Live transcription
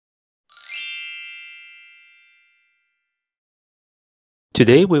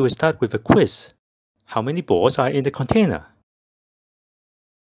Today we will start with a quiz. How many balls are in the container?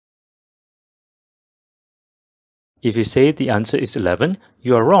 If you say the answer is 11,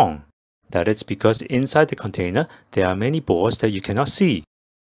 you are wrong. That is because inside the container there are many balls that you cannot see.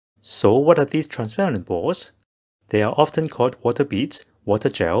 So what are these transparent balls? They are often called water beads, water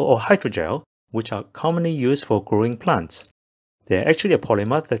gel or hydrogel, which are commonly used for growing plants. They are actually a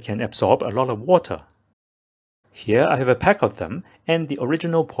polymer that can absorb a lot of water. Here I have a pack of them, and the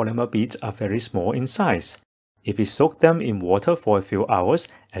original polymer beads are very small in size. If we soak them in water for a few hours,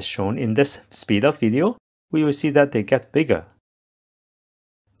 as shown in this speed-up video, we will see that they get bigger.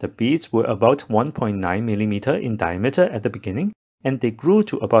 The beads were about 1.9 mm in diameter at the beginning, and they grew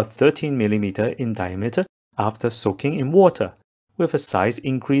to about 13 mm in diameter after soaking in water, with a size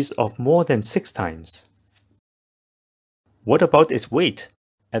increase of more than 6 times. What about its weight?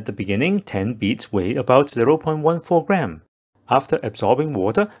 At the beginning, 10 beads weigh about 0.14 gram. After absorbing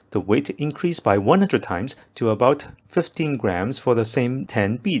water, the weight increased by 100 times to about 15 grams for the same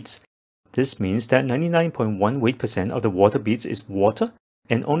 10 beads. This means that 99.1 weight% of the water beads is water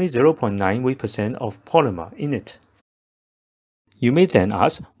and only 0.9 weight% of polymer in it. You may then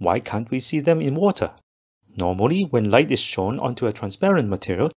ask, why can't we see them in water? Normally, when light is shone onto a transparent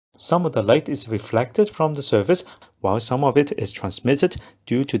material, some of the light is reflected from the surface while some of it is transmitted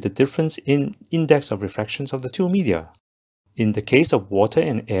due to the difference in index of refractions of the two media. In the case of water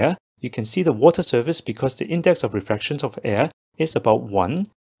and air, you can see the water surface because the index of refractions of air is about 1,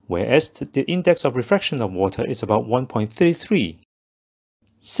 whereas the index of refraction of water is about 1.33.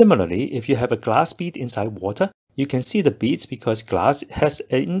 Similarly, if you have a glass bead inside water, you can see the beads because glass has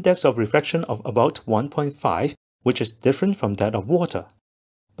an index of refraction of about 1.5, which is different from that of water.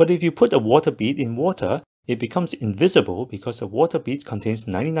 But if you put a water bead in water, it becomes invisible because a water bead contains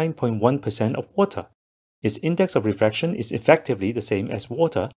 99.1% of water. Its index of refraction is effectively the same as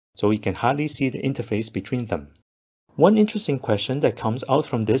water, so you can hardly see the interface between them. One interesting question that comes out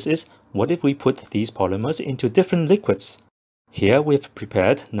from this is, what if we put these polymers into different liquids? Here we've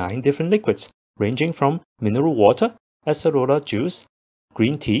prepared 9 different liquids, ranging from mineral water, acerola juice,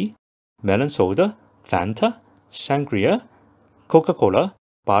 green tea, melon soda, Fanta, sangria, Coca-Cola,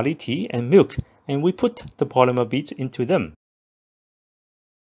 barley tea, and milk, and we put the polymer beads into them.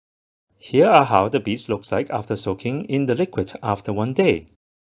 Here are how the beads looks like after soaking in the liquid after 1 day.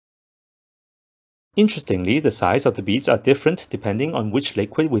 Interestingly, the size of the beads are different depending on which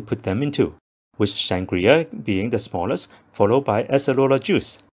liquid we put them into, with sangria being the smallest, followed by acerola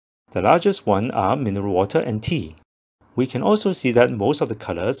juice. The largest one are mineral water and tea. We can also see that most of the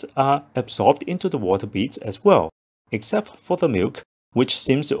colors are absorbed into the water beads as well, except for the milk, which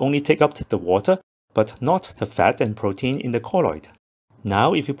seems to only take up the water, but not the fat and protein in the colloid.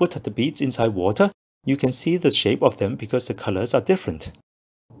 Now, if you put the beads inside water, you can see the shape of them because the colors are different.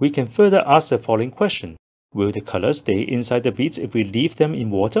 We can further ask the following question. Will the colors stay inside the beads if we leave them in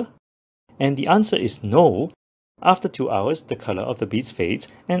water? And the answer is no. After 2 hours, the color of the beads fades,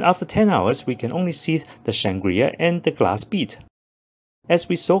 and after 10 hours, we can only see the sangria and the glass bead. As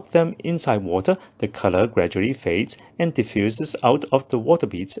we soak them inside water, the color gradually fades and diffuses out of the water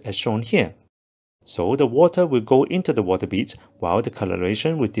beads as shown here. So the water will go into the water beads while the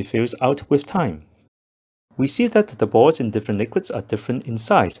coloration will diffuse out with time. We see that the balls in different liquids are different in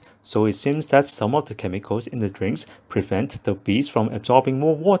size, so it seems that some of the chemicals in the drinks prevent the beads from absorbing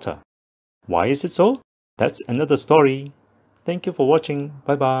more water. Why is it so? That's another story. Thank you for watching.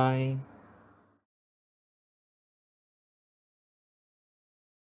 Bye bye.